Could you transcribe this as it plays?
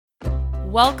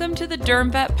Welcome to the Derm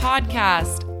Vet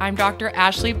Podcast. I'm Dr.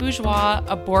 Ashley Bourgeois,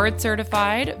 a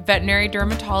board-certified veterinary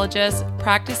dermatologist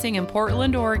practicing in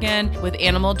Portland, Oregon with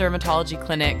animal dermatology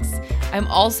clinics. I'm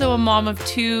also a mom of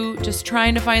two, just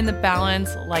trying to find the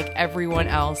balance like everyone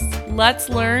else. Let's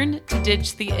learn to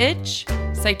ditch the itch,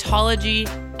 cytology,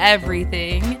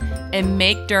 everything, and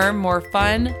make derm more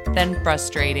fun than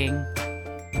frustrating.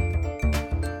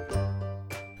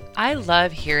 I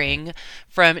love hearing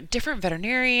from different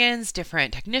veterinarians,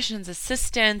 different technicians,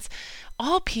 assistants,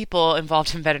 all people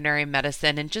involved in veterinary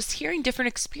medicine, and just hearing different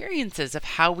experiences of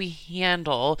how we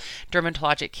handle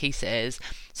dermatologic cases.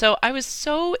 So I was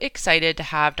so excited to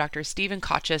have Dr. Stephen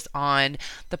Kochis on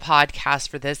the podcast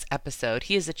for this episode.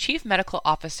 He is the Chief Medical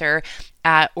Officer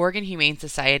at Oregon Humane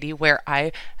Society, where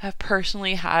I have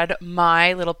personally had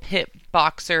my little pit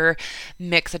boxer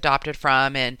mix adopted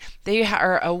from, and they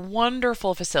are a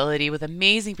wonderful facility with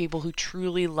amazing people who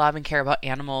truly love and care about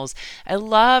animals. I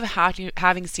love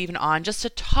having Stephen on just to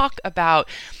talk about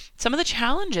some of the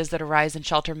challenges that arise in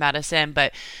shelter medicine,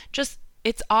 but just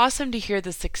it's awesome to hear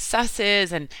the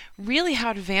successes and really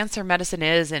how advanced our medicine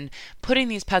is and putting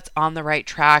these pets on the right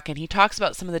track. And he talks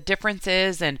about some of the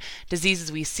differences and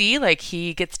diseases we see, like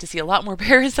he gets to see a lot more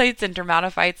parasites and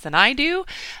dermatophytes than I do.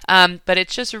 But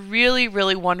it's just a really,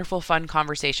 really wonderful, fun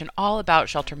conversation all about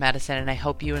shelter medicine, and I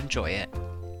hope you enjoy it.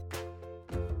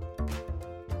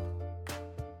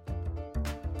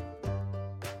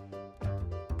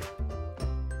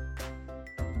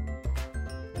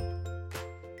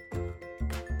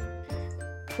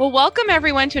 Well, welcome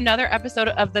everyone to another episode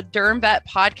of the Derm Vet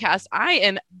Podcast. I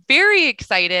am very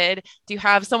excited to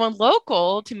have someone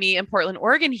local to me in Portland,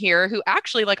 Oregon here who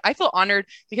actually, I feel honored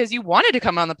because you wanted to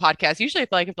come on the podcast. Usually I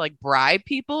feel like I have to bribe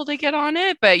people to get on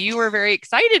it, but you were very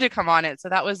excited to come on it. So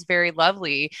that was very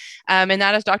lovely. And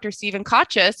that is Dr. Stephen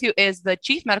Kochis, who is the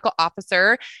Chief Medical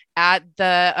Officer at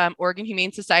the Oregon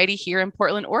Humane Society here in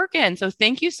Portland, Oregon. So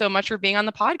thank you so much for being on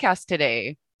the podcast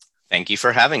today. Thank you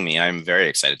for having me. I'm very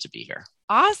excited to be here.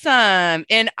 Awesome.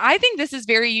 And I think this is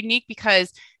very unique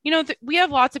because, we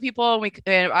have lots of people,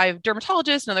 I have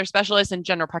dermatologists and other specialists and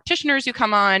general practitioners who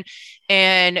come on,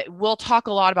 and we'll talk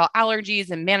a lot about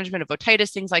allergies and management of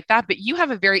otitis, things like that. But you have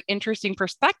a very interesting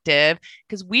perspective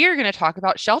because we are going to talk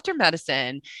about shelter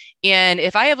medicine. And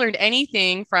if I have learned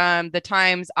anything from the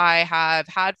times I have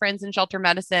had friends in shelter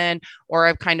medicine, or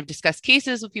I've kind of discussed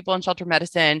cases with people in shelter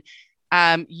medicine,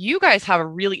 you guys have a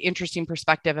really interesting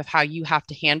perspective of how you have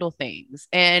to handle things.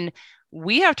 And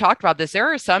we have talked about this.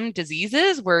 There are some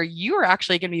diseases where you are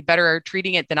actually going to be better at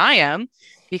treating it than I am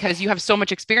because you have so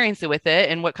much experience with it.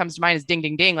 And what comes to mind is ding,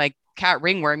 ding, ding, like cat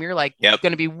ringworm. You're going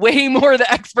to be way more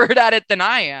the expert at it than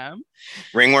I am.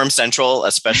 Ringworm central,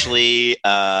 especially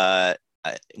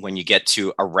when you get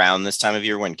to around this time of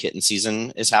year when kitten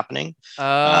season is happening.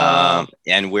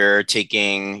 And we're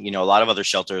taking, a lot of other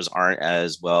shelters aren't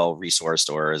as well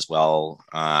resourced or as well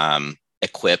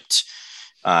equipped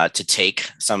to take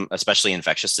some, especially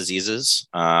infectious diseases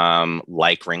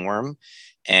like ringworm.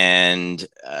 And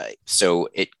so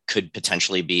it could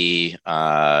potentially be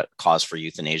cause for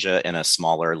euthanasia in a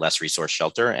smaller, less resourced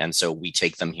shelter. And so we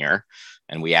take them here,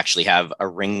 and we actually have a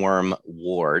ringworm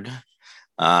ward.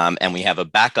 And we have a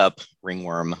backup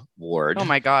ringworm ward. Oh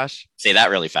my gosh. Say that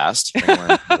really fast.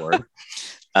 Ringworm ward.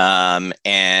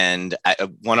 And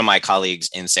one of my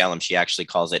colleagues in Salem, she actually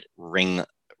calls it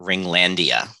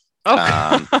Ringlandia.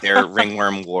 Their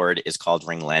ringworm ward is called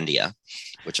Ringlandia,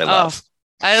 which I love.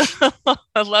 I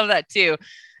love that too.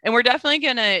 And we're definitely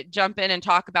going to jump in and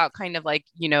talk about kind of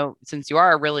since you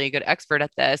are a really good expert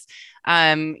at this,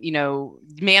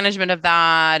 management of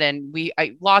that. And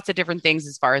lots of different things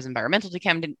as far as environmental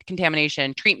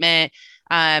contamination, treatment.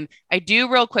 I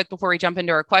do real quick before we jump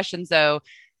into our questions though.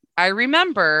 I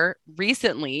remember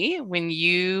recently when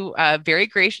you very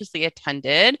graciously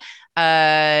attended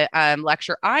a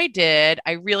lecture I did.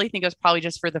 I really think it was probably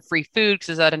just for the free food because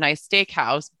it was at a nice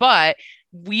steakhouse, but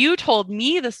you told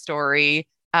me the story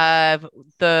of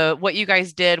what you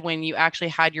guys did when you actually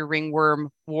had your ringworm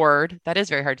ward. That is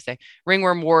very hard to say.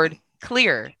 Ringworm ward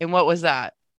clear. And what was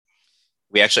that?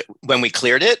 We actually, when we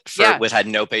cleared it, with had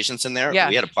no patients in there,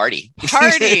 we had a party.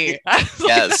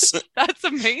 Yes. That's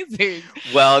amazing.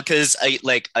 Well, because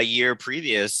a year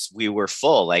previous, we were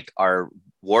full. Our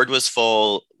ward was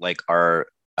full. Our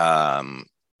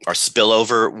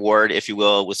spillover ward, if you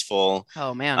will, was full.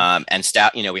 Oh man. And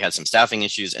staff, we had some staffing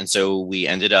issues. And so we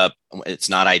ended up, it's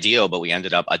not ideal, but we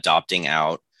ended up adopting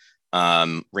out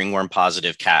ringworm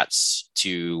positive cats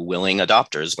to willing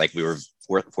adopters. We were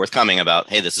forthcoming about,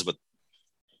 hey, this is what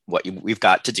we've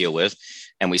got to deal with.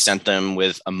 And we sent them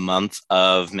with a month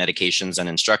of medications and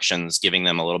instructions, giving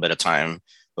them a little bit of time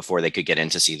before they could get in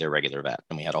to see their regular vet.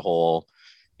 And we had a whole,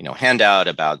 handout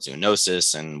about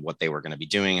zoonosis and what they were going to be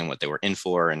doing and what they were in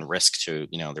for and risk to,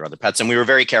 their other pets. And we were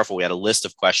very careful. We had a list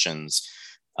of questions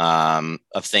of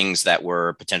things that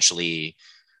were potentially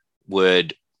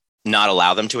would not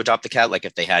allow them to adopt the cat. Like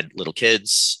if they had little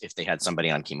kids, if they had somebody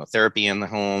on chemotherapy in the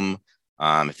home,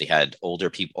 if they had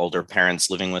older parents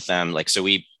living with them. Like, so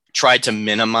we tried to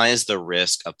minimize the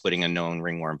risk of putting a known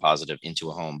ringworm positive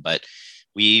into a home, but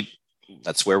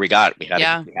that's where we had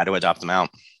to adopt them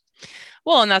out.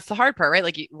 Well, and that's the hard part, right?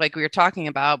 Like we were talking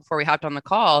about before we hopped on the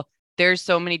call, there's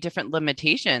so many different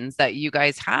limitations that you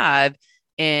guys have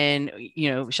in,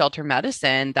 shelter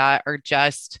medicine that are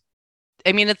just,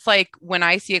 I mean, it's like when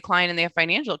I see a client and they have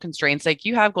financial constraints, like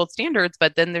you have gold standards,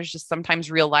 but then there's just sometimes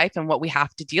real life and what we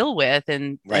have to deal with.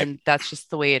 And that's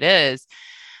just the way it is.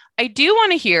 I do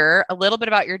want to hear a little bit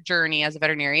about your journey as a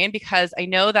veterinarian, because I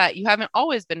know that you haven't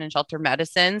always been in shelter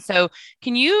medicine. So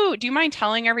do you mind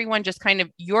telling everyone just kind of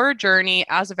your journey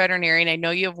as a veterinarian? I know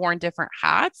you have worn different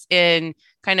hats and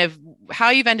kind of how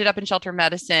you've ended up in shelter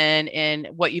medicine and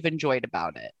what you've enjoyed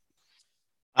about it.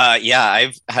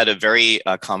 I've had a very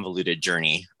convoluted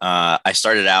journey. I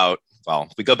started out,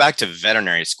 if we go back to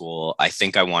veterinary school, I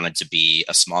think I wanted to be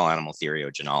a small animal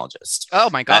theriogenologist. Oh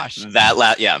my gosh. That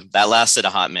lasted a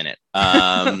hot minute.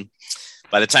 By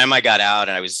the time I got out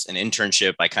and I was an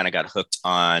internship, I kind of got hooked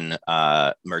on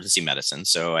emergency medicine.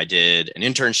 So I did an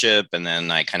internship and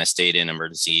then I kind of stayed in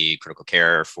emergency critical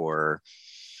care for,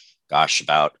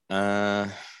 about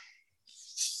 5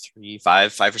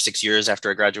 or 6 years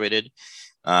after I graduated.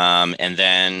 And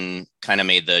then kind of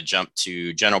made the jump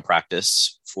to general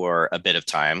practice for a bit of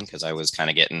time because I was kind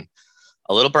of getting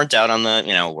a little burnt out on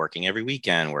the, working every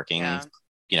weekend,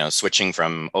 switching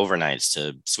from overnights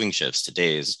to swing shifts to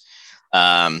days.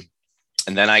 And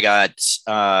then I got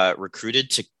recruited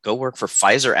to go work for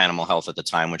Pfizer Animal Health at the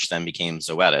time, which then became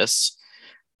Zoetis.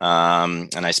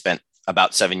 And I spent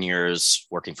about 7 years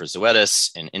working for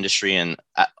Zoetis in industry. And,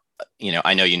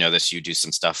 I know this, you do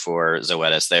some stuff for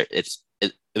Zoetis there. It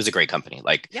was a great company.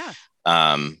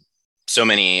 So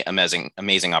many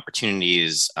amazing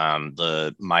opportunities.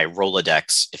 My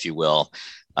Rolodex, if you will,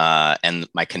 and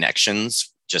my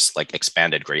connections just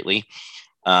expanded greatly.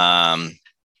 And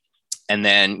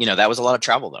then, that was a lot of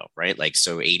travel though, right?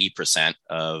 So 80%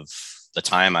 of the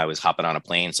time I was hopping on a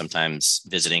plane, sometimes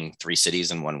visiting 3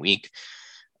 cities in 1 week.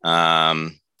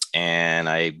 And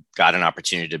I got an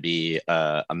opportunity to be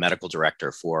a medical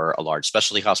director for a large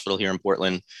specialty hospital here in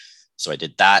Portland. So I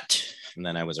did that. And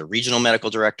then I was a regional medical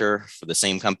director for the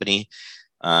same company.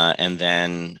 And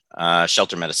then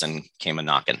shelter medicine came a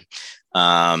knocking.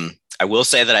 I will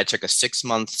say that I took a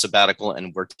 6-month sabbatical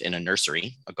and worked in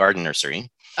a garden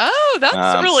nursery. Oh,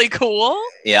 that's really cool.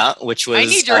 Yeah, which was... I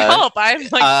need your help. I'm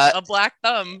a black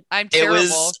thumb. I'm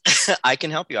terrible. I can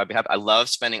help you. I'd be happy. I love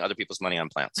spending other people's money on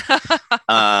plants.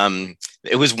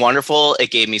 It was wonderful.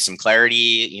 It gave me some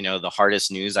clarity. The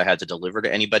hardest news I had to deliver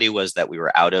to anybody was that we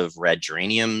were out of red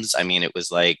geraniums. I mean, it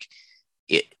was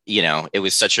it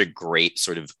was such a great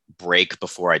sort of break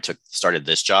before I started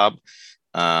this job.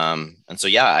 And so,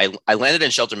 I landed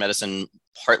in shelter medicine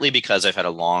partly because I've had a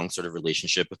long sort of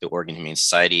relationship with the Oregon Humane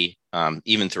Society,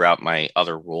 even throughout my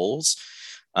other roles.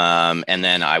 And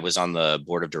then I was on the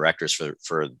board of directors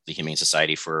for the Humane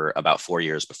Society for about 4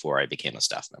 years before I became a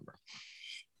staff member.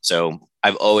 So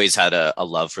I've always had a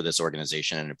love for this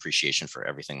organization and appreciation for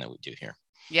everything that we do here.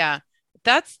 Yeah.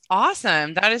 That's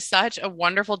awesome. That is such a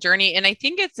wonderful journey. And I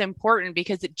think it's important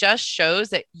because it just shows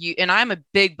that and I'm a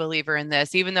big believer in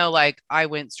this, even though I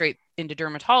went straight into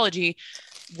dermatology,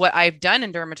 what I've done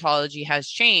in dermatology has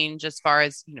changed as far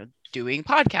as, doing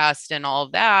podcasts and all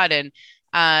of that. And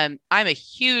I'm a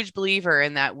huge believer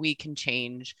in that we can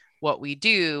change what we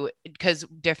do because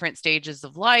different stages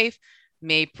of life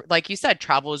like you said,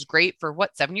 travel is great for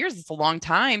 7 years. It's a long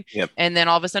time. Yep. And then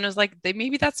all of a sudden it was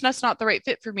maybe that's not the right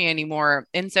fit for me anymore.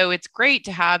 And so it's great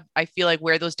to I feel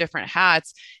wear those different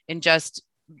hats and just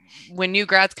when new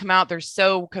grads come out, they're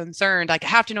so concerned. I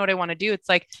have to know what I want to do. It's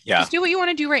just do what you want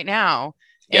to do right now.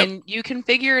 Yep. And you can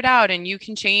figure it out and you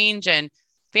can change and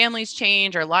families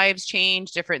change, our lives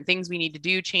change, different things we need to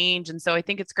do change. And so I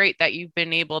think it's great that you've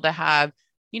been able to have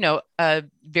a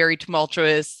very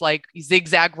tumultuous,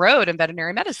 zigzag road in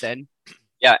veterinary medicine.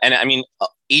 Yeah. And I mean,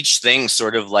 each thing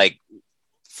sort of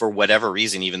for whatever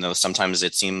reason, even though sometimes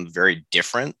it seemed very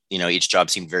different, each job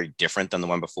seemed very different than the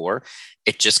one before,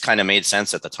 it just kind of made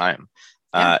sense at the time.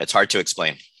 Yeah. It's hard to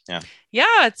explain. Yeah.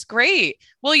 Yeah, it's great.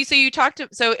 Well, you talked to,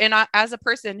 as a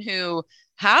person who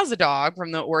has a dog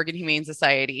from the Oregon Humane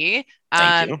Society,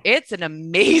 it's an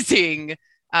amazing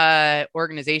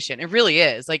organization. It really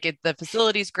is. Like the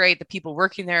facility's great, the people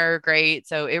working there are great.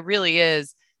 So it really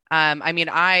is. I mean,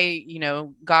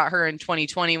 got her in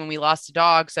 2020 when we lost a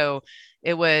dog. So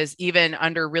it was even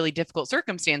under really difficult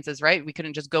circumstances, right? We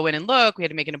couldn't just go in and look. We had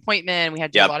to make an appointment. We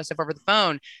had to do a Yep. lot of stuff over the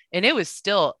phone. And it was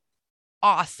still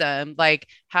awesome. Like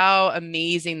how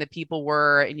amazing the people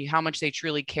were and how much they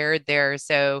truly cared there.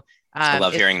 So I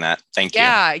love it's hearing that. Thank you.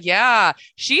 yeah, yeah.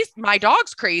 My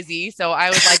dog's crazy, so I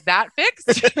would like that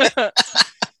fixed.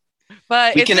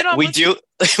 But We it's can, been we almost do,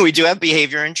 we do have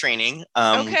behavior and training. We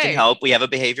can okay. help. We have a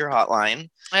behavior hotline.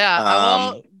 Yeah,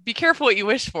 well, Um, be careful what you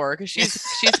wish for because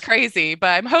she's crazy.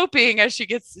 But I'm hoping as she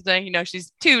gets,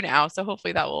 she's 2 now, so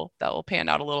hopefully that will pan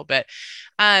out a little bit.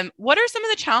 What are some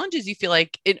of the challenges you feel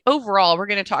like in overall? We're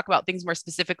going to talk about things more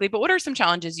specifically, but what are some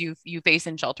challenges you face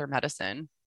in shelter medicine?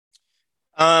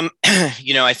 um,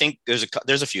 I think there's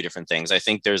a few different things. I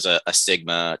think there's a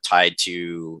stigma tied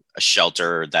to a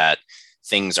shelter that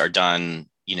things are done,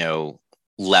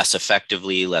 less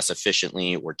effectively, less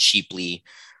efficiently, or cheaply.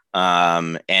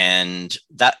 And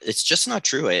that it's just not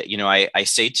true. I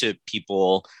say to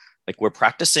people, like, we're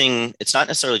practicing, it's not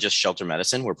necessarily just shelter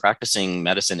medicine, we're practicing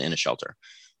medicine in a shelter.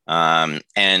 And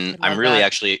I love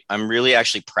that. I'm really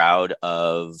actually proud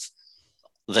of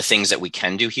the things that we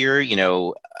can do here,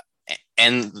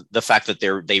 and the fact that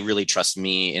they really trust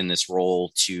me in this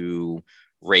role to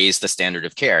raise the standard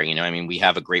of care. I mean, we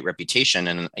have a great reputation,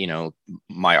 and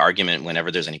my argument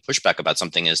whenever there's any pushback about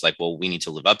something is like, well, we need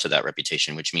to live up to that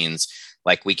reputation, which means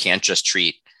like we can't just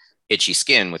treat itchy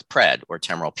skin with pred or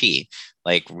Temerol P.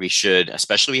 Like we should,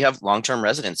 especially we have long-term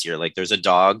residents here. Like there's a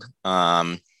dog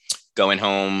going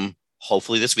home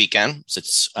hopefully this weekend. So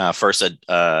it's first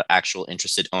a actual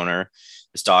interested owner.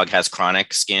 This dog has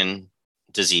chronic skin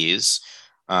disease.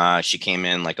 She came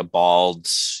in like a bald,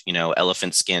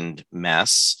 elephant skinned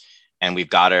mess. And we've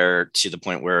got her to the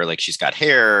point where like she's got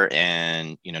hair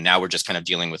and, now we're just kind of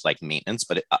dealing with like maintenance,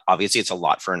 but obviously it's a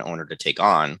lot for an owner to take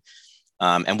on.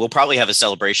 And we'll probably have a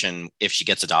celebration if she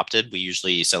gets adopted. We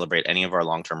usually celebrate any of our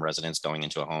long-term residents going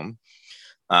into a home.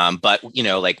 But,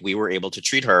 like we were able to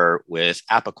treat her with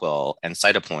Apoquel and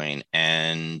Cytopoint.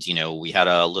 And, we had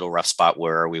a little rough spot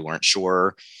where we weren't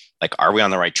sure, like, are we on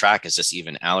the right track? Is this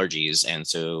even allergies? And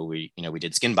so we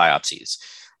did skin biopsies.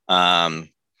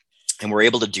 And we're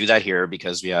able to do that here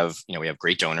because we have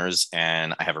great donors,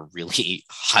 and I have a really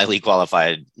highly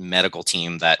qualified medical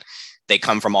team that they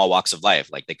come from all walks of life.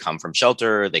 Like they come from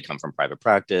shelter, they come from private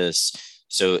practice.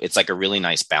 So it's like a really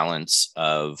nice balance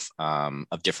of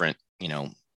different,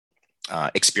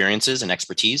 experiences and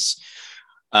expertise.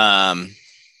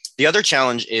 The other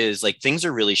challenge is like things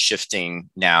are really shifting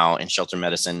now in shelter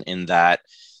medicine in that,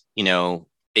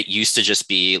 it used to just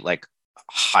be like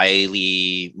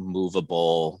highly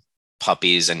movable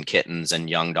puppies and kittens and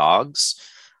young dogs.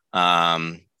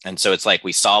 And so it's like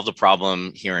we solved the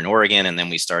problem here in Oregon, and then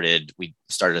we started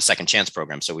a second chance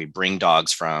program. So we bring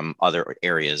dogs from other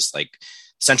areas. Like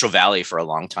Central Valley for a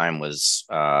long time was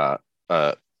a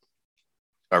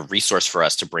resource for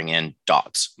us to bring in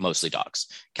dogs, mostly dogs.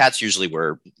 Cats usually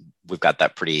we've got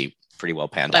that pretty well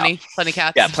panned out. Plenty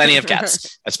cats. Yeah, plenty of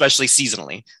cats, especially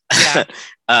seasonally. Yeah.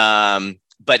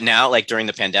 But now, like during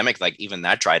the pandemic, like even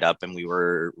that dried up, and we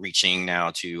were reaching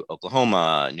now to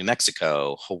Oklahoma, New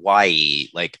Mexico, Hawaii,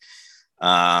 like,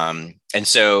 and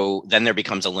so then there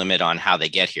becomes a limit on how they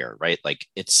get here, right? Like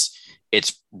it's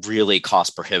really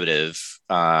cost prohibitive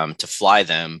to fly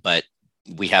them, but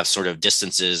we have sort of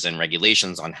distances and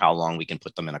regulations on how long we can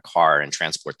put them in a car and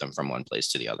transport them from one place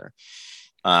to the other.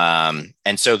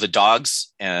 And so the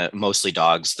dogs, mostly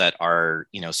dogs that are,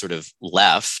 sort of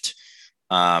left,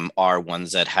 are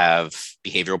ones that have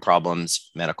behavioral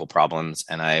problems, medical problems.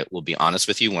 And I will be honest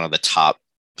with you, one of the top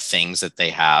things that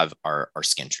they have are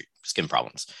skin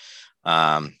problems.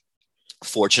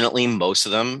 Fortunately, most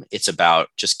of them, it's about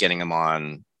just getting them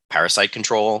on parasite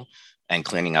control and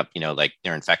cleaning up, like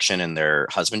their infection and their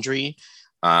husbandry.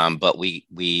 But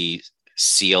we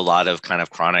see a lot of kind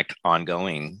of chronic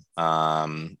ongoing,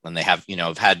 when they have,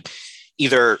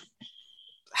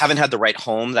 haven't had the right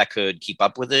home that could keep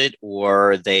up with it,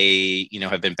 or they,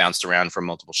 have been bounced around from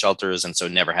multiple shelters. And so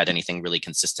never had anything really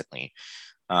consistently.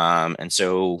 And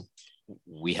so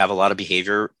we have a lot of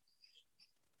behavior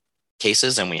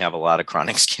cases, and we have a lot of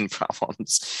chronic skin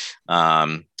problems.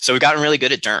 So we've gotten really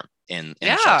good at derm in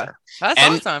the shelter. That's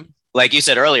awesome. Like you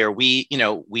said earlier, we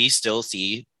still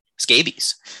see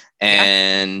scabies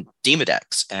and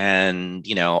Demodex and,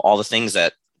 all the things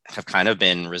that have kind of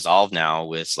been resolved now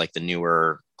with like the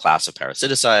newer class of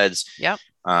parasiticides. Yep.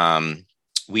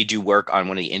 We do work on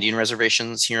one of the Indian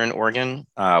reservations here in Oregon,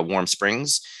 Warm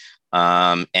Springs.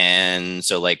 And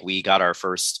so like we got our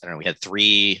first, I don't know, we had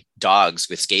 3 dogs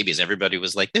with scabies. Everybody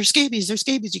was like, there's scabies,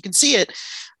 you can see it.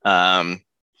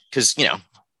 Because,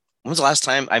 when was the last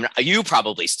time? You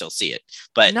probably still see it,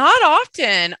 but not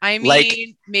often. I like,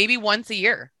 mean, maybe once a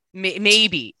year.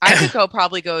 Maybe I could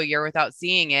probably go a year without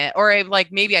seeing it, or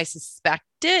maybe I suspect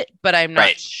it, but I'm not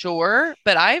right. sure.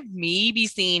 But I've maybe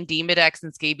seen Demodex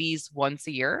and scabies once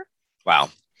a year. Wow.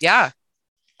 Yeah,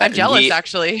 I'm jealous We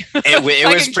actually. it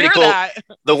I was can pretty cure cool. that.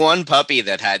 The one puppy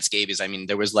that had scabies, I mean,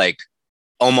 there was like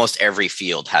almost every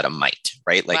field had a mite,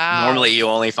 right? Like Wow. normally you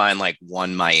only find like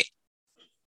one mite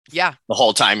Yeah. the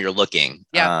whole time you're looking.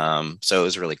 Yeah. So it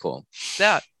was really cool.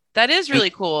 That is And really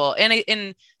cool.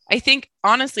 And I think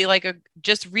honestly,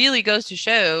 just really goes to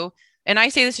show, and I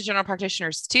say this to general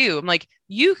practitioners too. I'm like,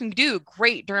 you can do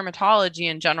great dermatology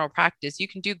in general practice. You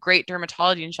can do great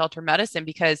dermatology in shelter medicine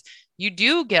because you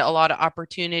do get a lot of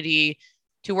opportunity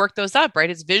to work those up, right?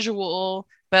 It's visual,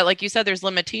 but like you said, there's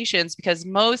limitations because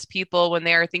most people, when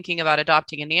they are thinking about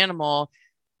adopting an animal,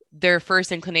 their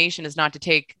first inclination is not to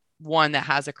take one that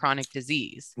has a chronic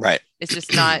disease. right. It's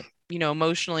just not,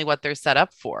 emotionally what they're set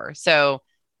up for. So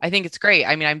I think it's great.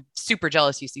 I mean, I'm super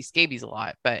jealous you see scabies a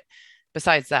lot, but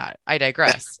besides that, I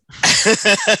digress.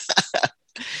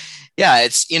 Yeah,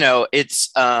 it's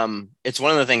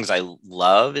one of the things I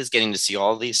love is getting to see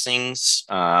all these things.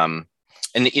 And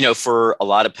for a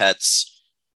lot of pets,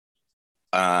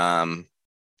 um,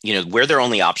 we're their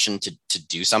only option to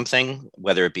do something,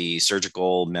 whether it be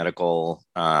surgical, medical.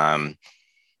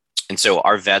 And so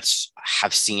our vets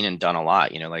have seen and done a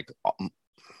lot, like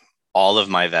all of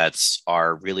my vets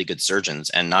are really good surgeons,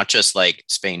 and not just like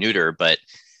spay neuter, but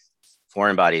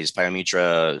foreign bodies,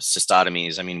 pyometra,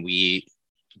 cystotomies. I mean,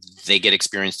 they get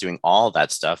experience doing all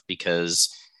that stuff because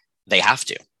they have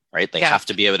to, right? They Yeah, have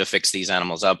to be able to fix these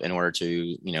animals up in order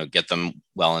to, get them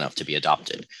well enough to be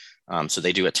adopted. So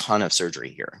they do a ton of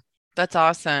surgery here. that's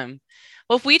awesome.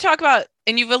 Well, if we talk about,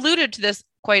 and you've alluded to this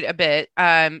quite a bit,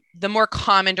 the more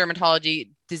common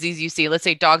dermatology disease you see, let's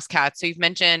say dogs, cats. So you've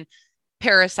mentioned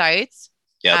parasites,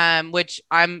 Yep. which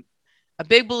I'm a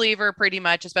big believer pretty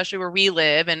much, especially where we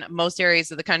live in most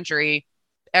areas of the country.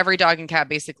 Every dog and cat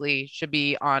basically should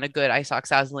be on a good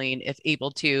isoxazoline if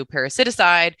able to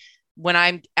parasiticide. When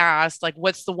I'm asked, like,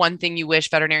 what's the one thing you wish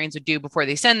veterinarians would do before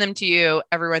they send them to you?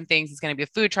 Everyone thinks it's going to be a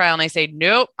food trial. And I say,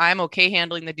 nope, I'm okay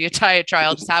handling the diet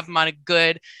trial. Just have them on a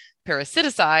good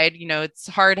parasiticide. It's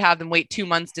hard to have them wait 2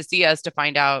 months to see us to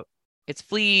find out it's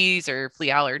fleas or flea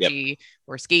Yep. allergy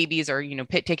or scabies or,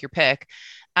 take your pick.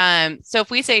 So if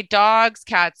we say dogs,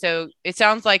 cats, so it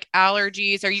sounds like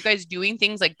allergies. Are you guys doing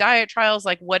things like diet trials?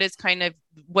 Like what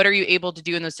are you able to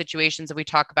do in those situations if we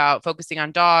talk about focusing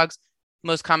on dogs,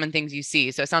 most common things you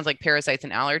see? So it sounds like parasites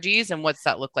and allergies. And what's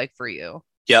that look like for you?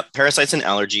 Yep. Parasites and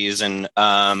allergies. And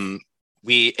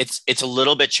it's a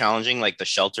little bit challenging. Like the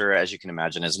shelter, as you can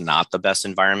imagine, is not the best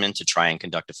environment to try and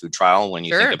conduct a food trial when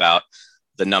you think Sure. about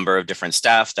the number of different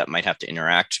staff that might have to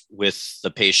interact with the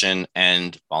patient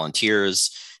and volunteers.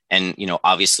 And,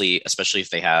 obviously, especially if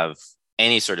they have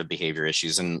any sort of behavior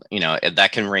issues, and,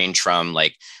 that can range from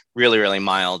like really, really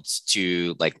mild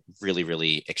to like really,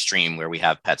 really extreme, where we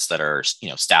have pets that are,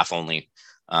 staff only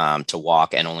to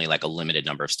walk, and only like a limited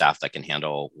number of staff that can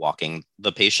handle walking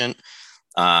the patient.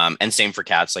 And same for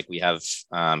cats. Like we have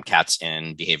cats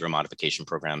in behavioral modification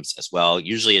programs as well.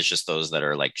 Usually it's just those that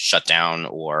are like shut down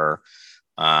or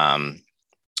um,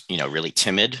 really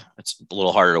timid. It's a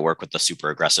little harder to work with the super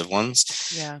aggressive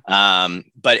ones. Yeah.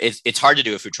 But it's hard to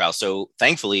do a food trial. So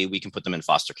thankfully we can put them in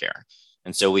foster care.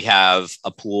 And so we have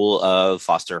a pool of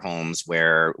foster homes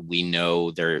where we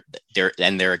know their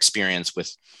experience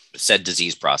with said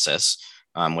disease process,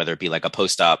 whether it be like a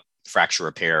post-op fracture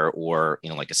repair or,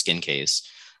 like a skin case.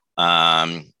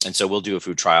 And so we'll do a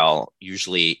food trial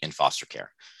usually in foster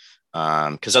care.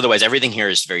 Because otherwise everything here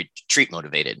is very treat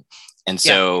motivated. And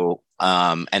so,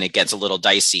 and it gets a little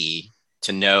dicey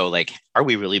to know, like, are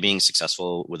we really being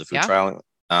successful with a food trial?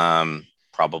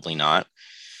 Probably not.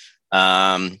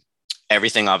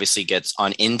 Everything obviously gets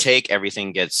on intake.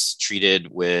 Everything gets treated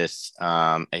with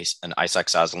an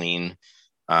isoxazoline.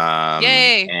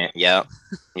 Yay. And yeah.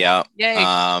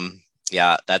 Yay.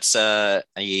 Yeah, that's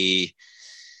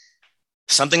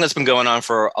something that's been going on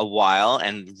for a while,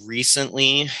 and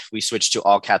recently we switched to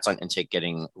all cats on intake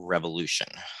getting Revolution.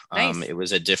 Nice. It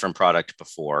was a different product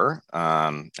before,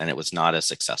 and it was not as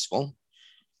successful.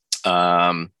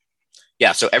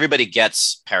 Yeah, so everybody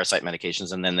gets parasite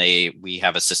medications, and then we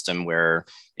have a system where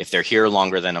if they're here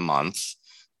longer than a month,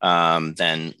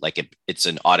 then like it's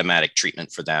an automatic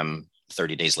treatment for them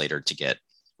 30 days later to get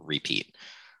repeat.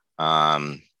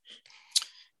 Yeah,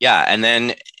 and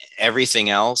then everything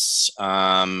else,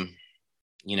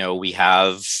 we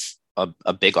have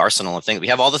a big arsenal of things. We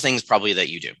have all the things probably that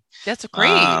you do. That's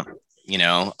great.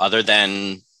 Other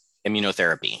than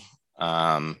immunotherapy.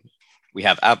 We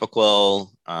have Apoquel.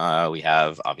 We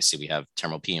have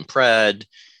Termal P and Pred.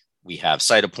 We have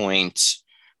Cytopoint.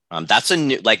 That's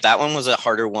that one was a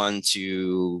harder one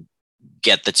to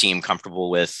get the team comfortable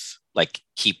with,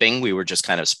 keeping. We were just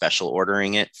kind of special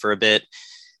ordering it for a bit.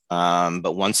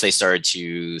 But once they started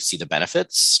to see the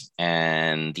benefits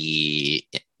and the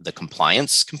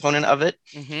compliance component of it,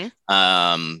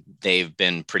 they've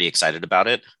been pretty excited about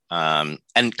it.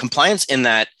 And compliance in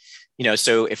that,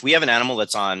 so if we have an animal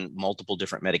that's on multiple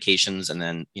different medications and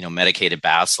then, medicated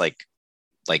baths like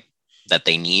that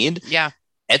they need,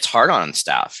 it's hard on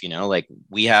staff.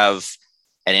 We have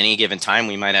at any given time,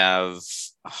 we might have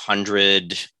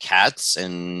 100 cats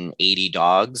and 80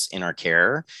 dogs in our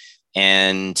care.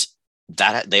 And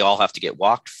that they all have to get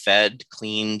walked, fed,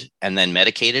 cleaned, and then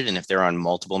medicated. And if they're on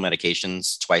multiple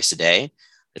medications twice a day,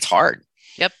 it's hard.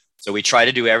 Yep. So we try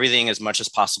to do everything as much as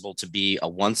possible to be a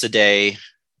once a day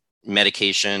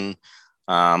medication,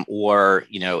 or,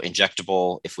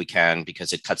 injectable if we can,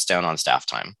 because it cuts down on staff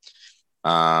time.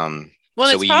 Well,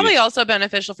 it's probably also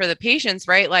beneficial for the patients,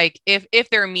 right? Like if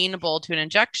they're amenable to an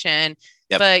injection,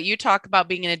 but you talk about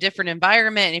being in a different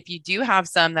environment. And if you do have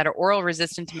some that are oral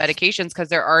resistant to medications because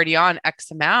they're already on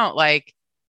X amount,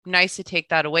 nice to take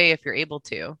that away if you're able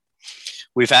to.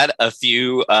 We've had a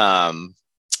few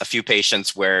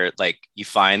patients where you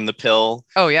find the pill.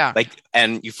 Oh yeah.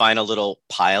 And you find a little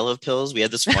pile of pills. We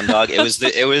had this one dog. It was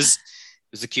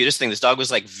the cutest thing. This dog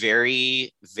was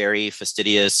very, very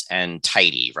fastidious and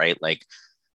tidy, right?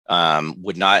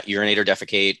 Would not urinate or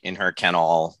defecate in her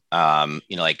kennel.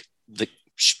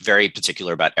 Very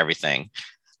particular about everything.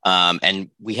 And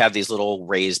we have these little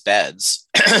raised beds.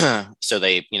 So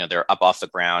they, they're up off the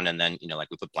ground, and then,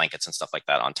 we put blankets and stuff like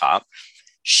that on top.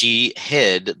 She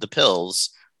hid the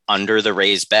pills under the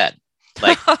raised bed,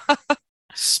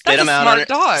 spit them out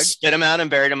and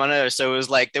buried them under there. So it was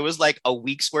there was a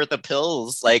week's worth of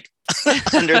pills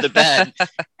under the bed,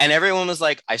 and everyone was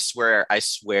like, I swear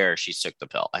she took the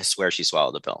pill. I swear she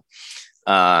swallowed the pill.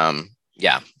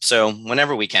 Yeah. So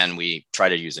whenever we can, we try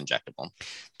to use injectable.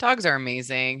 Dogs are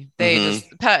amazing. They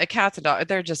cats and dogs,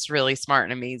 they're just really smart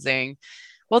and amazing.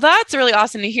 Well, that's really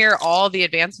awesome to hear all the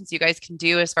advancements you guys can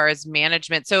do as far as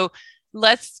management. So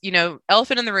let's,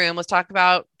 elephant in the room, let's talk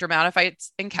about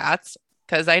dermatophytes in cats,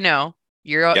 because I know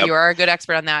you are a good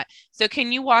expert on that. So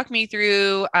can you walk me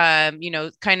through,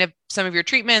 kind of some of your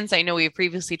treatments? I know we've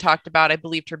previously talked about, I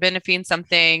believe, terbinafine,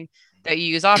 something that you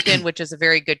use often, which is a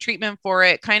very good treatment for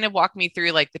it. Kind of walk me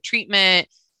through the treatment,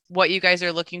 what you guys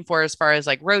are looking for as far as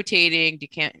rotating,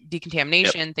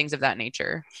 decontamination, things of that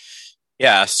nature.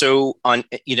 Yeah. So on,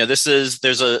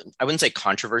 there's I wouldn't say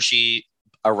controversy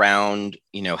around,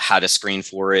 how to screen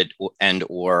for it,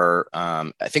 or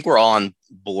I think we're all on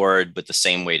board with the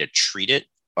same way to treat it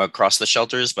across the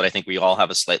shelters, but I think we all have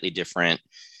a slightly different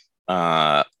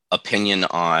opinion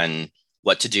on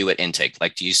what to do at intake.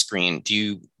 Do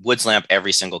you woods lamp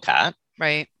every single cat?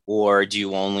 Right. Or do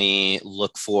you only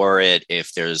look for it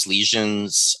if there's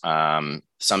lesions?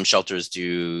 Some shelters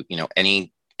do,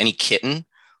 any kitten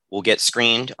will get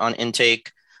screened on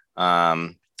intake.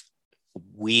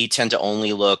 We tend to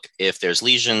only look if there's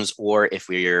lesions, or if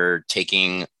we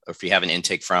have an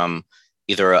intake from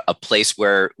either a place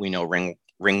where we know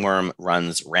ringworm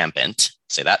runs rampant,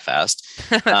 say that fast,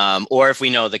 or if we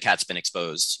know the cat's been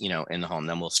exposed, in the home,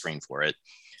 then we'll screen for it.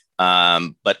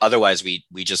 But otherwise, we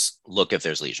just look if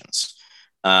there's lesions.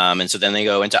 And so then they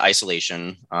go into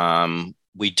isolation.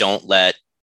 We don't let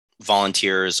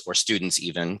volunteers or students,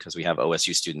 even because we have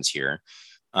OSU students here,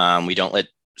 we don't let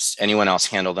anyone else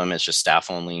handle them. It's just staff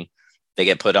only. They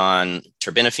get put on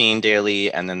terbinafine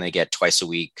daily, and then they get twice a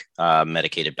week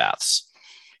medicated baths.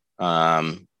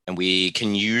 And we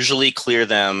can usually clear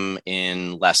them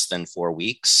in less than 4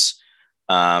 weeks.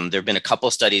 There have been a couple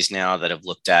of studies now that have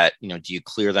looked at, do you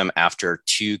clear them after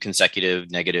 2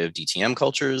 consecutive negative DTM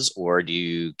cultures, or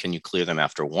can you clear them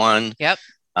after 1? Yep.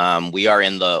 We are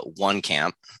in the 1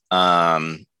 camp.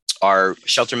 Our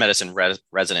shelter medicine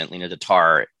resident, Lena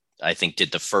Datar, I think took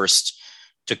the first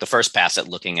pass at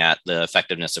looking at the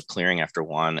effectiveness of clearing after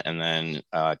 1. And then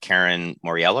Karen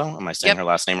Moriello, am I saying her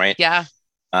last name right? Yeah.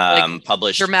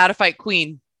 Published Dermatophyte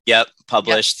Queen. Yep.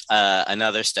 Published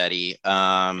another study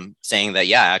saying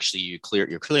that, actually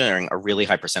you're clearing a really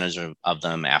high percentage of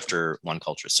them after 1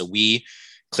 culture. So we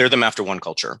clear them after 1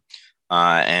 culture.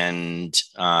 And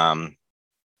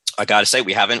I got to say,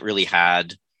 we haven't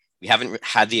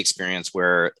had the experience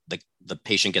where the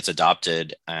patient gets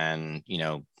adopted and,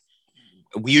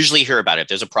 we usually hear about it. If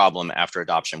there's a problem after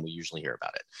adoption, we usually hear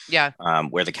about it. Yeah.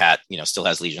 Where the cat, still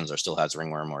has lesions or still has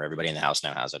ringworm, or everybody in the house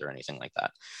now has it, or anything like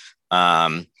that.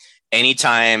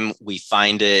 Anytime we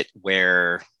find it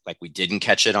where like we didn't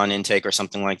catch it on intake or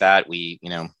something like that, we,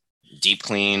 deep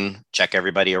clean, check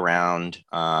everybody around.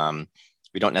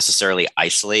 We don't necessarily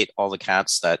isolate all the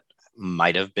cats that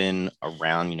might have been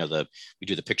around. We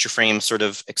do the picture frame sort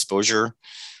of exposure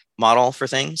model for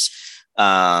things.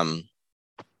 But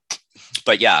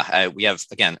yeah, we have,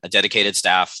 again, a dedicated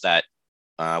staff that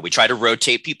we try to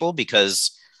rotate people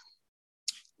because,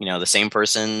 the same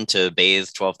person to bathe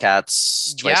 12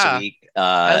 cats twice a week.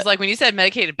 I was like, when you said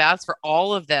medicated baths for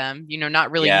all of them,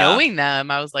 not really knowing them,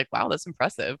 I was like, wow, that's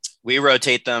impressive. We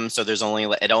rotate them. So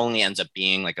it only ends up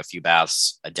being like a few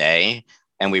baths a day.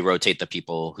 And we rotate the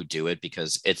people who do it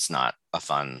because it's not a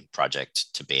fun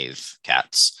project to bathe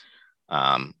cats.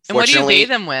 And what do you bathe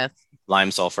them with?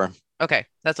 Lime sulfur. Okay.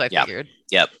 That's what I figured.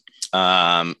 Yep.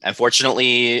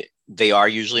 Unfortunately, they are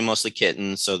usually mostly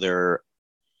kittens. So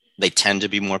they tend to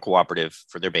be more cooperative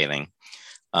for their bathing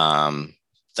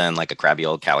than like a crabby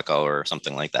old calico or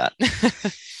something like that.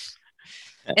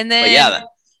 And then,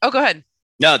 go ahead.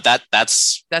 No,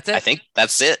 that's it. I think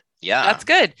that's it. Yeah, that's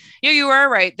good. You are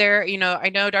right there. I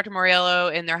know Dr.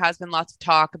 Moriello, and there has been lots of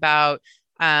talk about,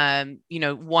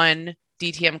 one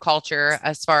DTM culture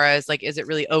as far as like, is it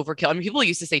really overkill? I mean, people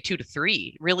used to say 2 to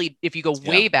 3, really, if you go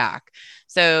way back.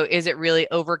 So is it really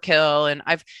overkill? And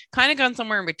I've kind of gone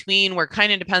somewhere in between, where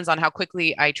kind of depends on how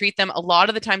quickly I treat them. A lot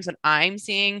of the times when I'm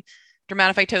seeing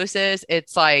dermatophytosis,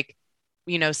 it's like,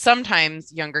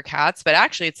 sometimes younger cats, but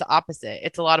actually it's the opposite.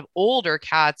 It's a lot of older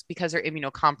cats because they're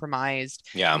immunocompromised.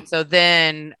 Yeah. And so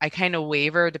then I kind of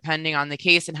waver depending on the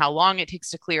case and how long it takes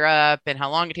to clear up and how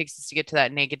long it takes us to get to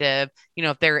that negative.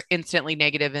 If they're instantly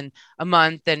negative in a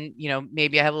month, then,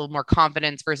 maybe I have a little more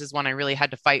confidence versus one I really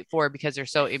had to fight for because they're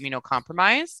so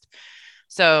immunocompromised.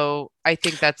 So I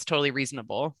think that's totally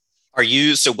reasonable. What are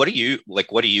you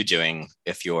doing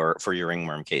for your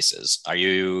ringworm cases? Are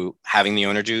you having the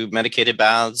owner do medicated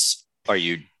baths? Are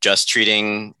you just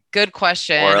treating? Good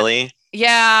question. Orally?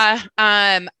 Yeah.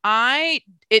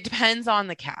 It depends on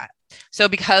the cat. So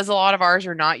because a lot of ours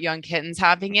are not young kittens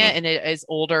having it, and it is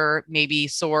older, maybe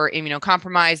sore,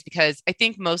 immunocompromised, because I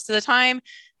think most of the time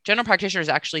general practitioners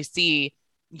actually see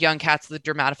young cats with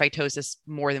dermatophytosis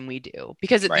more than we do,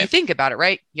 because you think about it,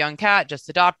 right? Young cat just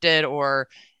adopted, or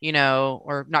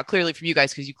not clearly from you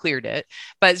guys because you cleared it,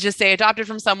 but just say adopted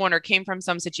from someone or came from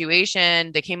some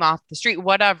situation, they came off the street,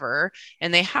 whatever,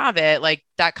 and they have it, like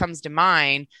that comes to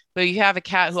mind. But you have a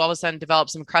cat who all of a sudden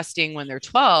develops some crusting when they're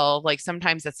 12, like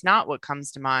sometimes that's not what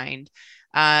comes to mind.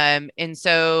 And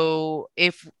so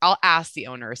if I'll ask the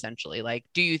owner essentially, like,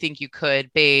 do you think you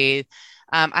could bathe?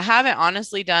 I haven't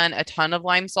honestly done a ton of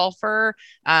lime sulfur.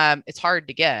 It's hard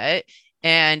to get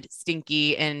and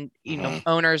stinky, and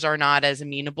owners are not as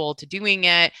amenable to doing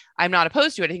it. I'm not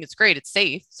opposed to it. I think it's great. It's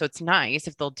safe. So it's nice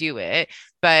if they'll do it,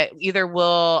 but either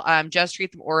we'll just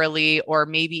treat them orally, or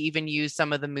maybe even use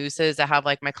some of the mousses that have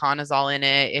like miconazole in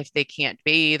it if they can't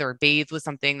bathe, or bathe with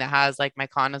something that has like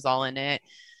miconazole in it.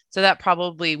 So that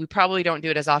we probably don't do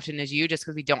it as often as you, just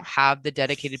because we don't have the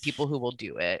dedicated people who will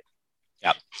do it.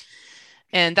 Yep.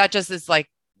 And that just is like,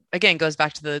 again, goes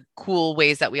back to the cool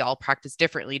ways that we all practice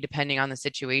differently depending on the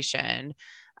situation.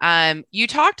 You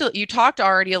talked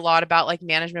already a lot about like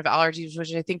management of allergies,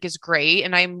 which I think is great.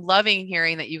 And I'm loving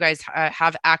hearing that you guys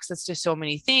have access to so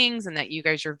many things, and that you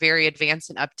guys are very advanced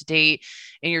and up to date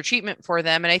in your treatment for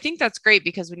them. And I think that's great,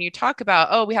 because when you talk about,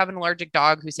 oh, we have an allergic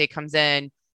dog who they come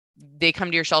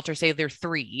to your shelter, say they're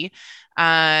 3.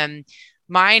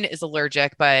 Mine is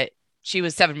allergic, but she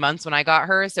was 7 months when I got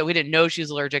her, so we didn't know she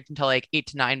was allergic until like 8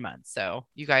 to 9 months. So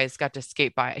you guys got to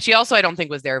skate by. She also, I don't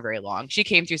think, was there very long. She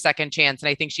came through second chance, and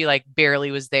I think she like barely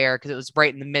was there because it was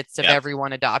right in the midst of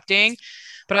everyone adopting.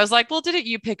 But I was like, well, didn't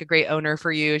you pick a great owner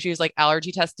for you? She was like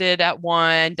allergy tested at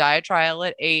 1, diet trial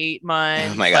at 8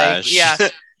 months. Oh my gosh. Yeah.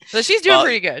 So she's doing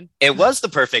pretty good. It was the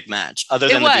perfect match, other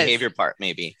than the behavior part,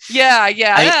 maybe. Yeah.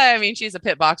 I mean, she's a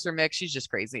pit boxer mix. She's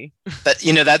just crazy. That's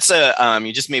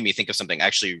you just made me think of something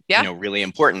actually, really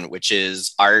important, which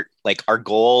is our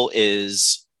goal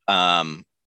is, our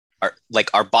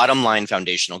bottom line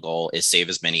foundational goal is save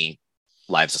as many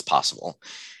lives as possible.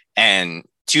 And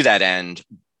to that end,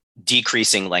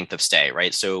 decreasing length of stay,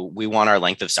 right? So we want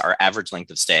our average length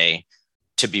of stay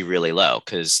to be really low,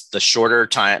 because the shorter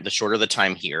the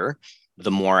time here,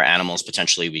 the more animals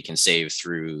potentially we can save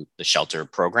through the shelter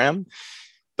program.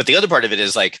 But the other part of it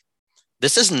is like,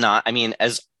 this is not, I mean,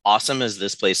 as awesome as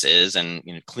this place is, and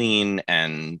clean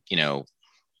and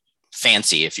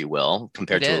fancy, if you will,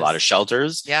 compared to a lot of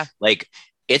shelters. Yeah. Like,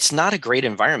 it's not a great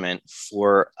environment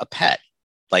for a pet.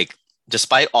 Like,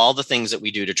 despite all the things that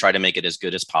we do to try to make it as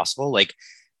good as possible, like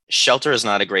shelter is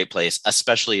not a great place,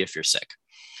 especially if you're sick,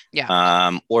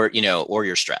 Yeah. or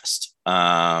you're stressed.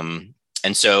 And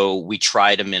so we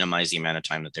try to minimize the amount of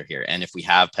time that they're here. And if we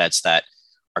have pets that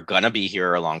are going to be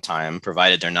here a long time,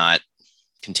 provided they're not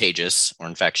contagious or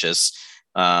infectious,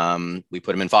 we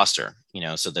put them in foster,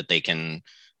 so that they can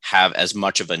have as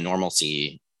much of a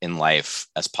normalcy in life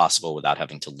as possible without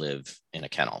having to live in a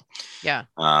kennel. Yeah.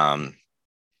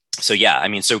 So yeah, I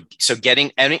mean, so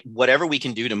getting whatever we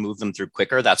can do to move them through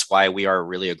quicker. That's why we are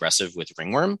really aggressive with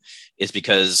ringworm, is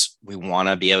because we want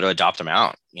to be able to adopt them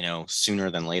out,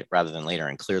 sooner than late rather than later,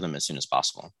 and clear them as soon as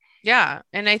possible. Yeah.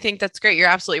 And I think that's great. You're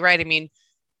absolutely right. I mean,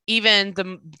 even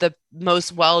the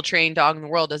most well-trained dog in the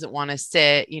world doesn't want to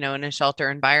sit, in a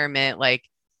shelter environment like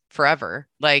forever.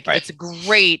 Like Right. it's a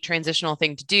great transitional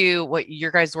thing to do. What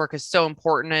your guys' work is so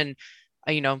important. And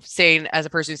saying as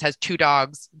a person who has two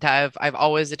dogs that I've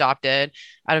always adopted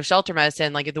out of shelter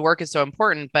medicine, like the work is so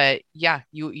important. But yeah,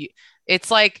 you it's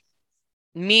like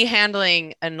me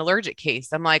handling an allergic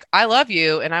case. I'm like, I love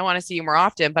you and I want to see you more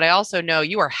often, but I also know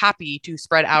you are happy to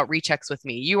spread out rechecks with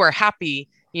me. You are happy,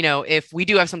 if we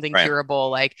do have something Right. curable,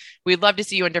 like we'd love to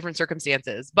see you in different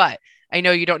circumstances, but I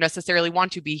know you don't necessarily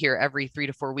want to be here every 3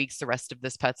 to 4 weeks the rest of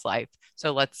this pet's life.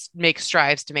 So let's make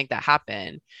strives to make that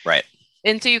happen. Right.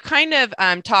 And so you kind of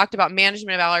talked about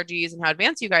management of allergies and how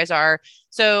advanced you guys are.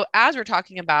 So as we're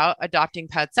talking about adopting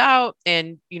pets out,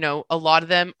 and a lot of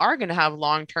them are going to have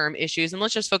long-term issues, and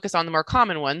let's just focus on the more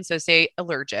common ones. So say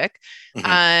allergic.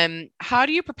 Mm-hmm. How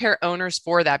do you prepare owners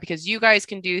for that? Because you guys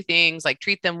can do things like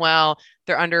treat them well.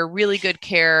 They're under really good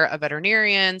care of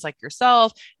veterinarians like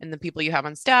yourself and the people you have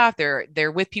on staff.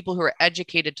 They're with people who are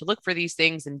educated to look for these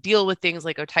things and deal with things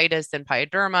like otitis and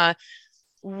pyoderma.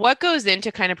 What goes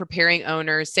into kind of preparing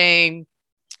owners saying,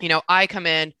 I come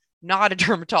in not a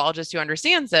dermatologist who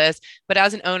understands this, but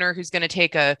as an owner who's going to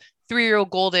take a 3-year-old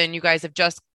golden, you guys have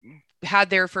just had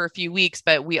there for a few weeks,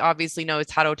 but we obviously know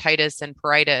it's had otitis and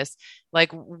pruritus.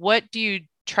 Like, what do you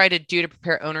try to do to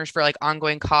prepare owners for like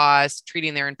ongoing costs,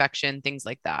 treating their infection, things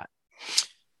like that?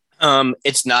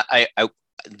 It's not,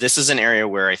 this is an area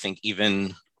where I think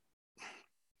even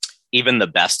the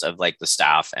best of like the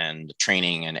staff and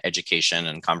training and education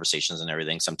and conversations and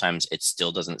everything, sometimes it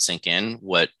still doesn't sink in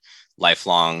what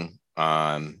lifelong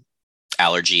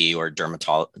allergy or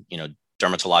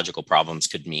dermatological problems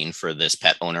could mean for this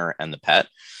pet owner and the pet.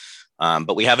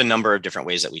 But we have a number of different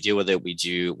ways that we deal with it.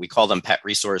 We call them pet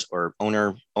resource or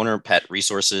owner pet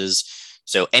resources.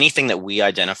 So anything that we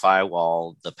identify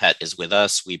while the pet is with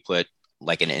us, we put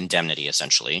like an indemnity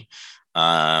essentially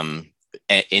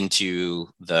into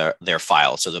their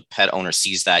file. So the pet owner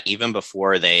sees that even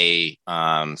before they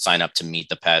sign up to meet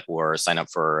the pet or sign up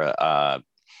for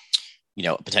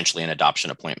potentially an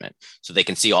adoption appointment. So they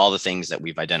can see all the things that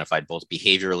we've identified, both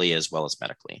behaviorally as well as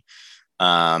medically.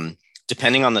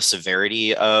 Depending on the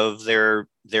severity of their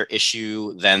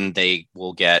issue, then they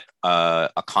will get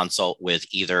a consult with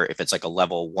either, if it's like a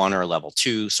level 1 or level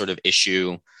 2 sort of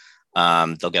issue,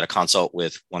 they'll get a consult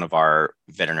with one of our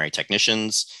veterinary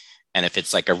technicians. And if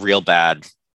it's like a real bad,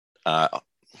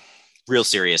 real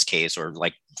serious case, or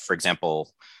like, for example,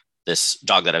 this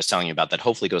dog that I was telling you about that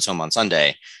hopefully goes home on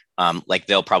Sunday, like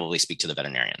they'll probably speak to the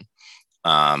veterinarian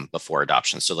before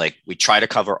adoption. So like we try to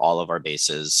cover all of our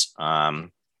bases.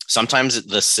 Sometimes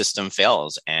the system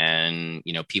fails and,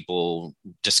 people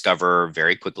discover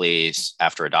very quickly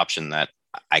after adoption that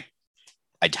I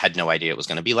had no idea it was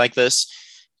going to be like this.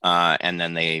 And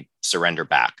then they surrender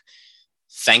back.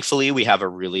 Thankfully, we have a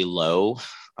really low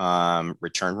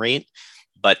return rate,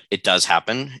 but it does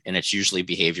happen, and it's usually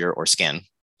behavior or skin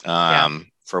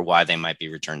for why they might be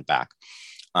returned back.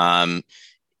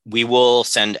 We will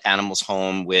send animals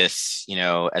home with,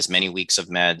 as many weeks of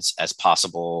meds as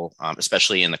possible,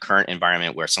 especially in the current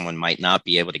environment where someone might not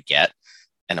be able to get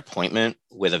an appointment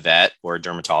with a vet or a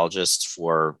dermatologist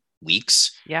for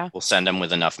weeks. Yeah. We'll send them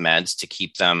with enough meds to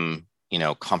keep them,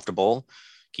 comfortable.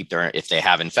 If they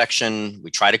have infection, we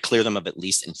try to clear them of at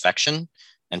least infection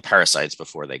and parasites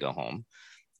before they go home.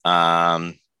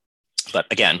 But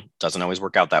again, doesn't always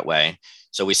work out that way.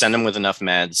 So we send them with enough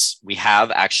meds. We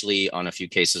have actually on a few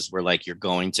cases where like you're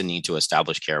going to need to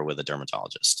establish care with a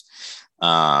dermatologist.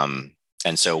 And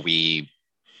so we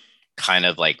kind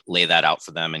of like lay that out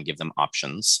for them and give them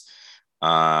options.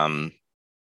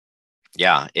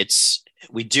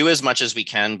 We do as much as we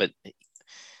can, but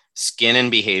skin and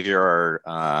behavior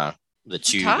are the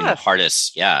two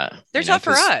hardest. Yeah. They're tough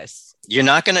for us.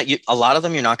 A lot of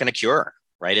them you're not going to cure,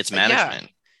 right? It's management.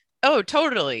 Oh,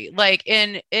 totally. Like,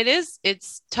 and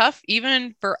it's tough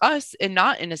even for us and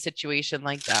not in a situation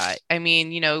like that. I mean,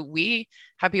 we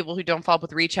have people who don't follow up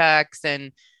with rechecks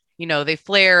and, they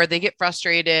flare, they get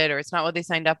frustrated, or it's not what they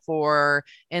signed up for.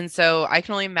 And so I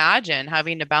can only imagine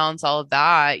having to balance all of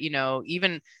that,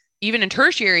 even in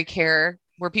tertiary care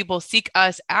where people seek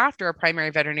us after a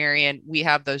primary veterinarian, we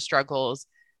have those struggles.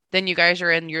 Then you guys are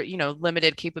in your,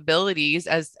 limited capabilities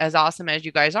as awesome as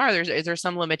you guys are. There's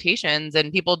some limitations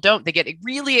and people don't, they get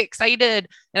really excited.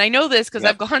 And I know this because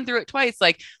I've Yep. gone through it twice,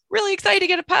 like really excited to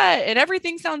get a pet and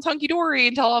everything sounds hunky dory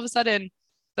until all of a sudden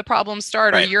the problems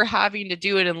start or Right. you're having to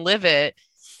do it and live it.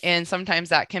 And sometimes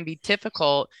that can be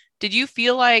difficult. Did you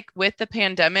feel like with the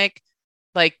pandemic,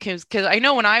 like, cause I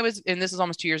know when I was, and this is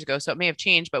almost 2 years ago, so it may have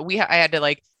changed, but I had to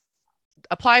like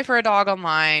apply for a dog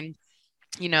online,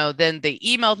 then they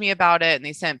emailed me about it and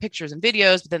they sent pictures and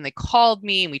videos, but then they called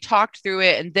me and we talked through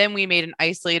it. And then we made an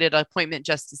isolated appointment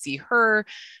just to see her.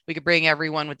 We could bring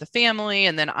everyone with the family.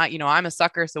 And then I'm a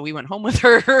sucker. So we went home with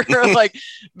her like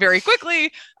very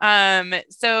quickly.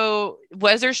 So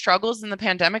was there struggles in the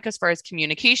pandemic as far as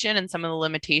communication and some of the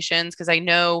limitations? Cause I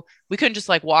know we couldn't just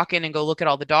like walk in and go look at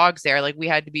all the dogs there. Like we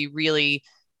had to be really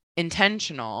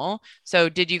intentional. So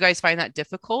did you guys find that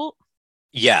difficult?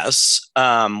 Yes,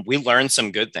 we learned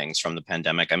some good things from the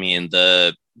pandemic. I mean,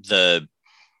 the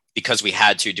because we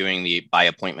had to doing the by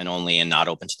appointment only and not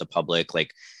open to the public,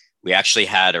 like we actually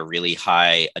had a really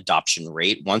high adoption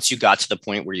rate. Once you got to the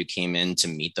point where you came in to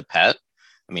meet the pet,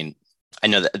 I mean, I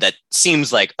know that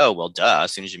seems like, oh, well, duh,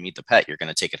 as soon as you meet the pet, you're going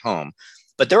to take it home.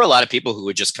 But there were a lot of people who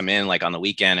would just come in like on the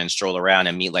weekend and stroll around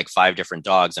and meet like 5 different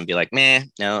dogs and be like, meh,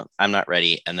 no, I'm not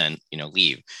ready. And then,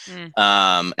 leave.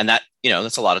 Mm. And that,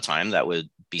 that's a lot of time that would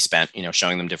be spent,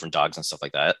 showing them different dogs and stuff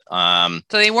like that.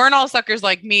 So they weren't all suckers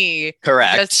like me.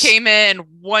 Correct. Just came in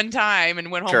one time and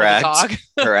went home with a Correct. dog.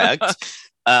 Correct.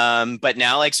 But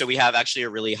now, like, so we have actually a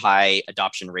really high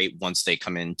adoption rate once they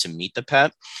come in to meet the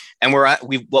pet. And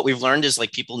what we've learned is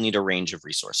like people need a range of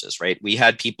resources, right? We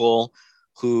had people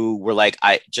who were like,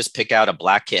 I just pick out a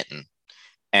black kitten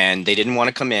and they didn't want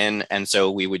to come in. And so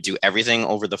we would do everything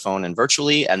over the phone and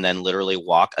virtually, and then literally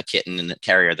walk a kitten in the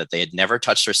carrier that they had never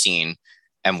touched or seen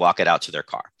and walk it out to their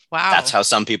car. Wow. That's how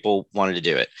some people wanted to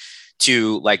do it,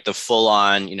 to like the full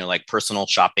on, like personal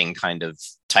shopping kind of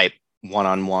type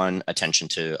one-on-one attention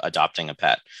to adopting a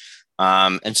pet.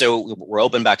 And so we're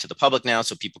open back to the public now,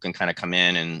 so people can kind of come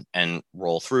in and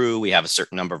roll through. We have a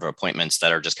certain number of appointments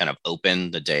that are just kind of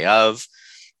open the day of.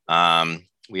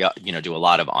 We do a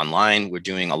lot of online. We're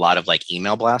doing a lot of like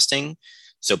email blasting.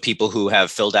 So people who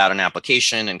have filled out an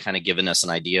application and kind of given us an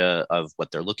idea of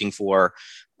what they're looking for,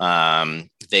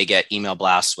 they get email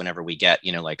blasts whenever we get,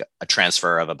 like a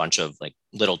transfer of a bunch of like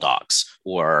little dogs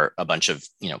or a bunch of,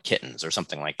 kittens or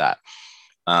something like that.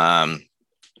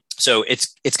 So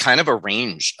it's kind of a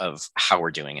range of how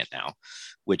we're doing it now,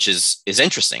 which is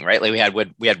interesting, right? Like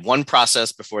we had one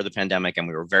process before the pandemic and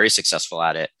we were very successful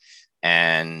at it.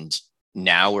 And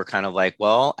now we're kind of like,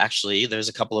 well, actually, there's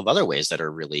a couple of other ways that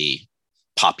are really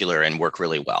popular and work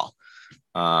really well.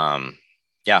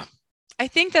 Yeah. I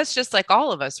think that's just like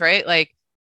all of us, right? Like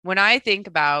when I think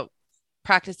about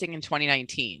practicing in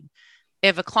 2019,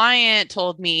 if a client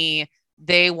told me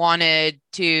they wanted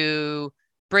to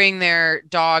bring their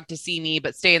dog to see me,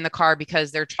 but stay in the car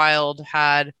because their child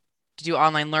had to do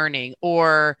online learning,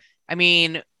 or, I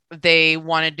mean, they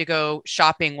wanted to go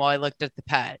shopping while I looked at the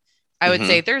pet, I would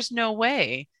say there's no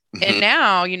way. And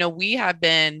now, we have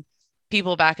been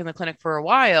people back in the clinic for a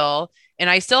while, and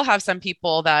I still have some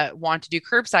people that want to do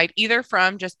curbside, either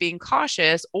from just being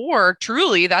cautious or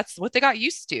truly that's what they got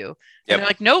used to. And they're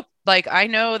like, nope, like I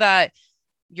know that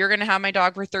you're going to have my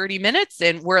dog for 30 minutes.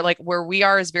 And we're like, where we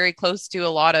are is very close to a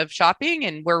lot of shopping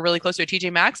and we're really close to a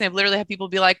TJ Maxx. And I've literally had people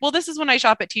be like, well, this is when I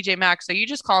shop at TJ Maxx. So you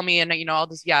just call me and, I'll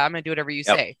just, I'm going to do whatever you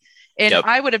say. And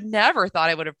I would have never thought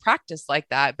I would have practiced like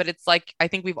that. But it's like, I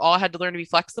think we've all had to learn to be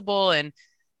flexible and,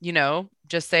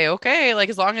 just say, okay, like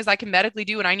as long as I can medically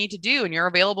do what I need to do and you're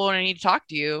available and I need to talk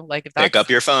to you, like if that's pick up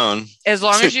your phone, as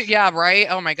long as you, yeah, right.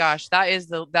 Oh my gosh, that's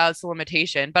the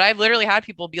limitation. But I've literally had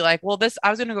people be like, well, I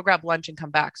was going to go grab lunch and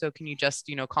come back. So can you just,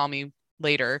 call me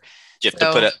later? You have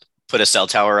to put a cell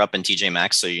tower up in TJ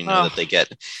Maxx so you know that they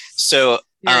get. So,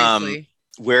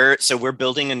 we're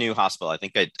building a new hospital. I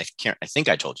think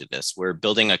I told you this. We're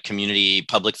building a community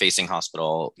public facing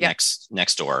hospital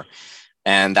next door.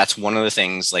 And that's one of the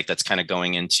things like that's kind of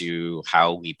going into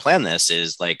how we plan this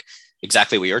is like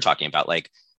exactly what you're talking about. Like,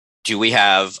 do we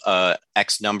have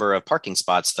X number of parking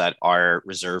spots that are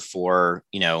reserved for,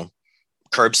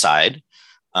 curbside?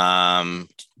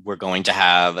 we're going to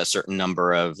have a certain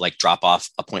number of like drop off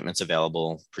appointments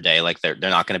available per day. Like they're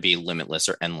not going to be limitless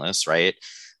or endless, right?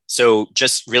 So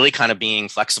just really kind of being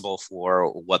flexible for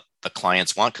what the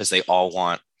clients want, because they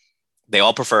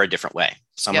all prefer a different way.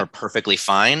 Some Yep. are perfectly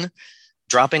fine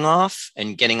dropping off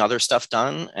and getting other stuff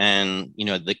done. And,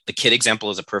 the kid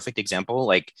example is a perfect example.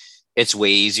 Like it's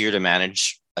way easier to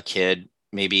manage a kid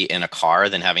maybe in a car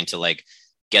than having to like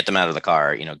get them out of the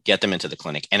car, get them into the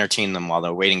clinic, entertain them while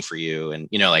they're waiting for you. And,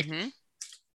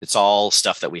 it's all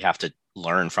stuff that we have to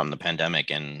learn from the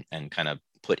pandemic and kind of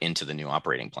put into the new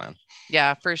operating plan.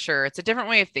 Yeah, for sure. It's a different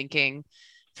way of thinking,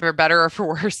 for better or for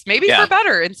worse, maybe Yeah. for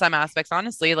better in some aspects,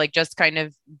 honestly, like just kind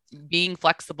of being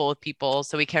flexible with people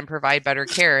so we can provide better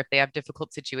care if they have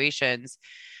difficult situations.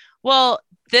 Well,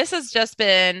 this has just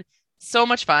been so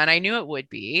much fun. I knew it would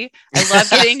be.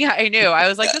 I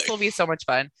was like, this will be so much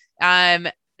fun.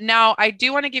 Now I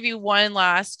do want to give you one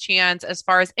last chance as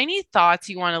far as any thoughts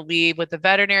you want to leave with the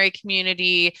veterinary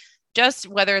community, just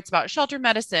whether it's about shelter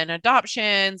medicine,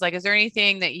 adoptions, like, is there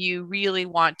anything that you really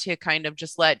want to kind of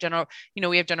just let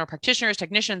we have general practitioners,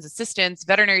 technicians, assistants,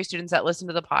 veterinary students that listen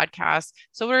to the podcast.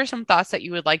 So what are some thoughts that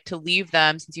you would like to leave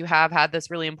them, since you have had this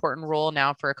really important role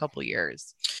now for a couple of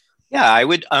years? Yeah, I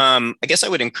would, I guess I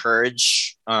would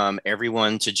encourage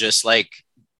everyone to just like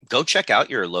go check out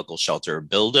your local shelter,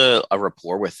 build a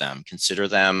rapport with them, consider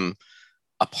them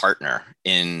a partner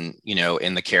in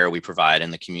the care we provide in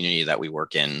the community that we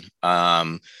work in.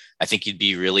 I think you'd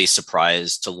be really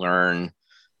surprised to learn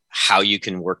how you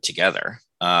can work together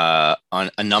on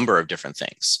a number of different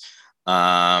things.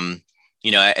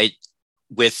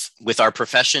 With our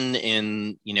profession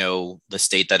in the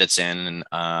state that it's in,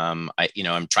 I'm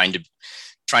trying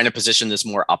to position this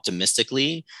more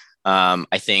optimistically.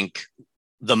 I think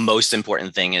the most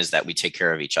important thing is that we take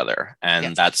care of each other,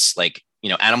 and that's like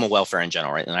animal welfare in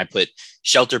general, right? And I put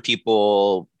shelter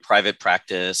people, private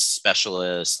practice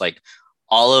specialists, like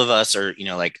all of us are,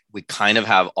 like we kind of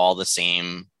have all the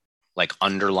same like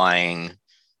underlying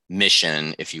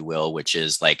mission, if you will, which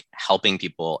is like helping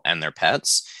people and their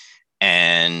pets.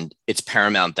 And it's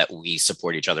paramount that we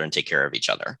support each other and take care of each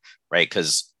other, right?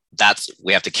 Because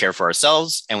we have to care for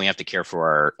ourselves and we have to care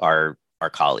for our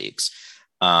colleagues.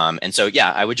 And so,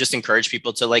 yeah, I would just encourage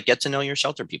people to like get to know your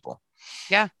shelter people.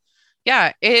 Yeah.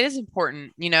 Yeah, it is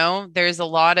important. There's a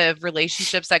lot of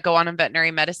relationships that go on in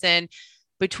veterinary medicine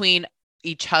between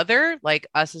each other, like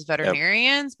us as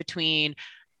veterinarians, between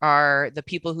the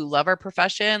people who love our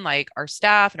profession, like our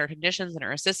staff and our technicians and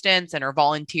our assistants and our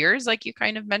volunteers, like you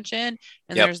kind of mentioned.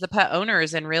 And there's the pet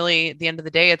owners. And really, at the end of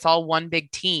the day, it's all one big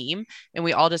team. And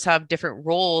we all just have different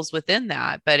roles within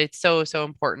that. But it's so, so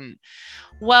important.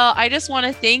 Well, I just want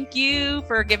to thank you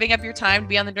for giving up your time to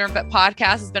be on the Derm Vet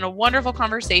podcast. It's been a wonderful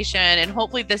conversation, and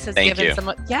hopefully this has given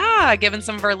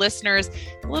some of our listeners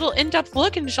a little in-depth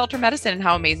look into shelter medicine and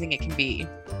how amazing it can be.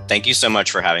 Thank you so much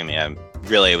for having me.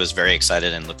 I was very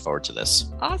excited and look forward to this.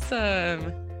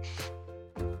 Awesome.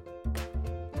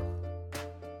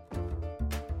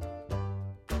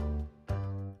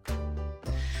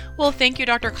 Well, thank you,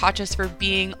 Dr. Kochis, for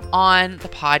being on the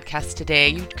podcast today.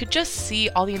 You could just see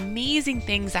all the amazing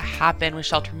things that happen with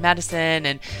shelter medicine.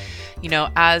 And,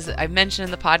 as I mentioned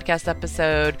in the podcast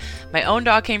episode, my own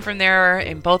dog came from there,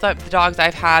 and both of the dogs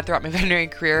I've had throughout my veterinary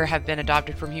career have been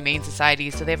adopted from Humane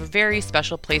Society. So they have a very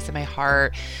special place in my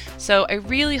heart. So I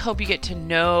really hope you get to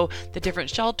know the different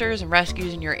shelters and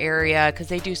rescues in your area, because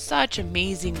they do such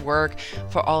amazing work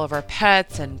for all of our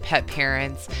pets and pet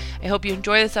parents. I hope you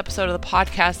enjoy this episode of the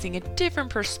podcast, seeing a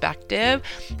different perspective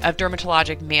of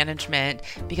dermatologic management,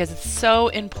 because it's so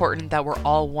important that we're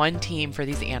all one team for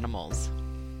these animals.